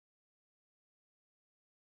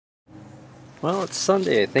Well, it's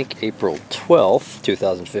Sunday, I think April 12th,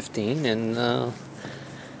 2015, and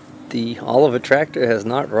the Oliver tractor has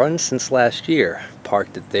not run since last year.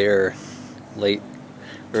 Parked it there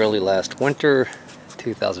early last winter,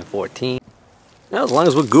 2014. Now, as long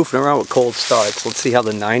as we're goofing around with cold starts, let's see how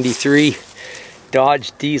the 93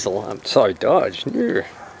 Dodge diesel, Dodge,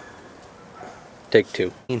 take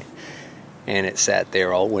two. And it sat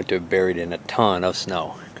there all winter buried in a ton of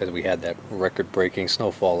snow because we had that record-breaking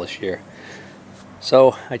snowfall this year.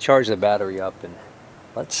 So I charged the battery up and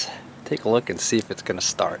let's take a look and see if it's going to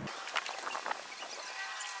start.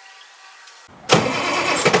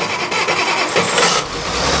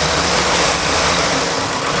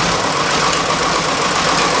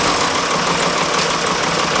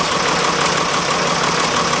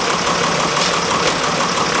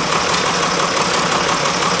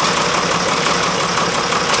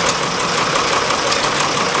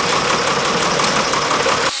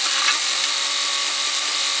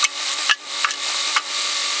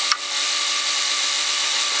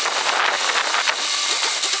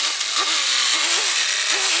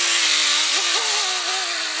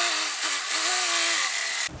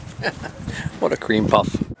 What a cream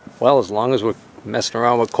puff. Well, as long as we're messing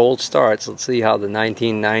around with cold starts, let's see how the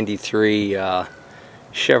 1993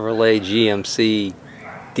 Chevrolet GMC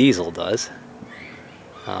diesel does.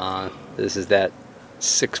 This is that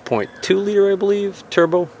 6.2 liter, I believe,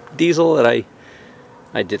 turbo diesel that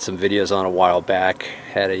I did some videos on a while back.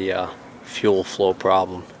 Had a fuel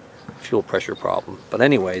pressure problem. But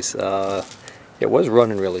anyways, it was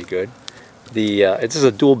running really good. This is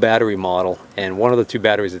a dual battery model, and one of the two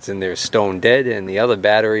batteries that's in there is stone dead, and the other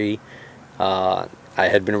battery I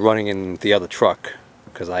had been running in the other truck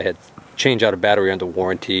because I had changed out a battery under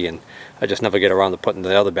warranty, and I just never get around to putting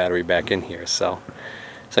the other battery back in here. So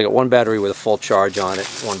I got one battery with a full charge on it,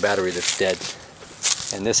 one battery that's dead,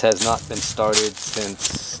 and this has not been started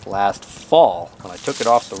since last fall when I took it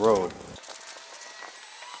off the road.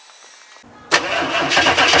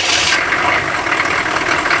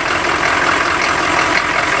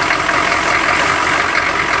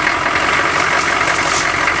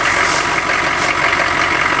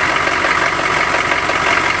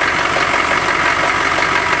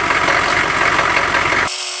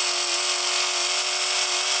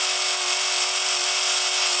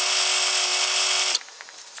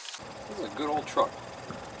 This is a good old truck.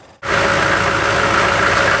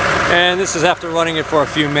 And this is after running it for a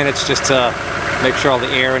few minutes just to make sure all the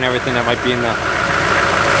air and everything that might be in the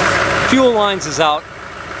fuel lines is out.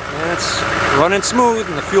 And it's running smooth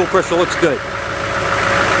and the fuel pressure looks good.